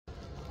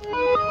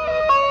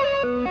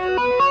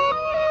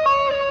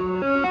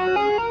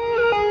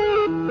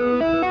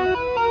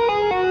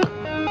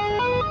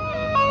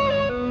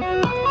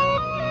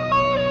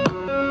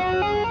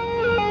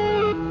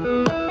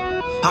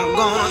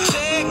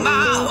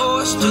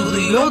to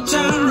the old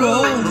town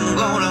road. I'm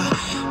gonna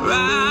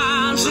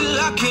ride till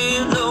I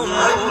can't no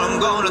more. I'm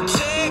gonna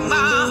take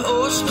my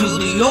horse to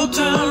the old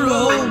town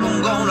road.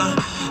 I'm gonna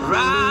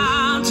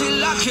ride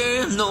till I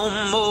can't no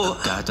more.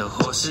 Got the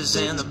horses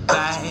in the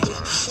back,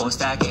 horse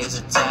stock is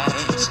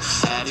attached.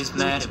 Hat is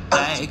matted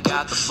black,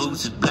 got the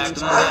boots is black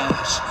to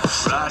match.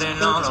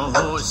 Riding on a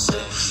horse,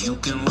 you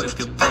can whip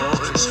your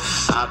Porsche.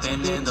 I've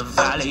been in the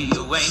valley,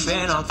 you ain't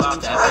been up off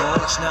that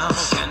porch. Now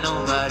can't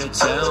nobody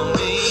tell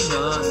me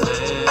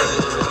nothing.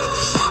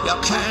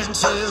 Y'all can't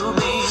tell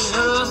me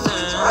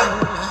nothing.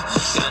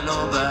 Can't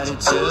nobody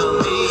tell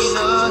me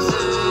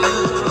nothing.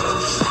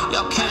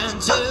 Y'all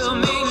can't tell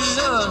me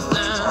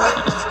nothing.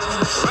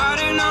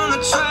 Riding on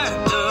a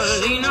tractor,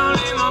 lean on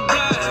in my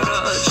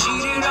bladder.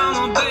 Cheated on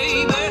my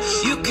baby,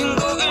 you can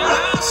go and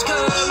ask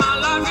her. My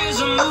life is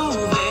a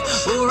movie,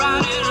 we'll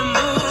ride in a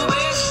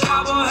movie.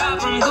 Cowboy hat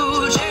from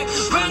Gucci,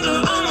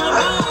 Wrangler on my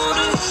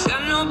booty.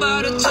 Got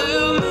nobody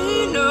tell me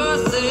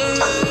nothing.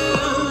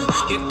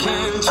 You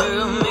can't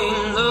tell me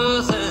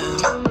nothing.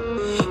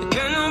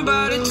 Can't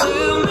nobody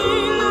tell me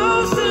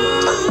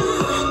nothing.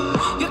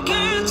 You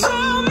can't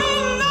tell me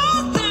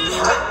nothing.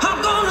 I'm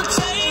gonna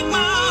take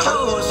my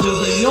horse to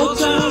the old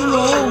town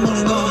road.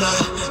 I'm gonna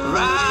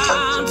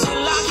ride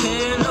till I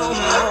can't no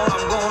more.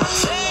 I'm gonna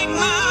take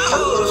my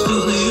horse to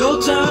the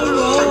old town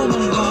road.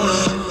 I'm gonna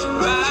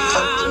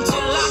ride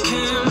till I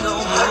can't no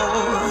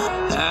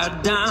more. Head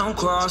down,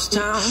 cross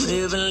town,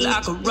 living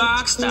like a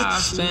rock star.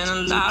 Spend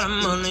a lot of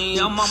money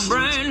on my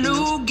brand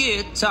new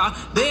guitar.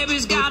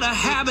 Baby's got a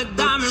habit,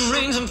 diamond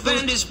rings and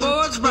Fendi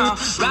sports bra.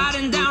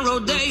 Riding down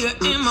Rodeo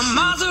in my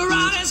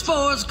Maserati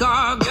sports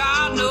car.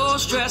 Got no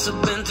stress,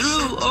 I've been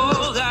through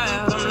all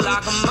that. I'm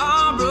like a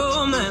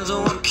Marlboro man,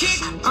 so I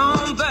kick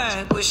on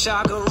back. Wish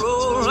I could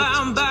roll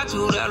around back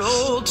to that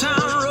old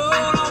town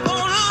road. I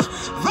wanna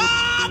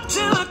ride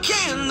till I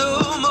can't no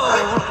more.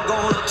 I'm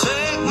gonna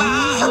take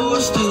my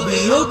horse to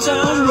the old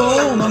town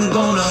road. I'm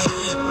gonna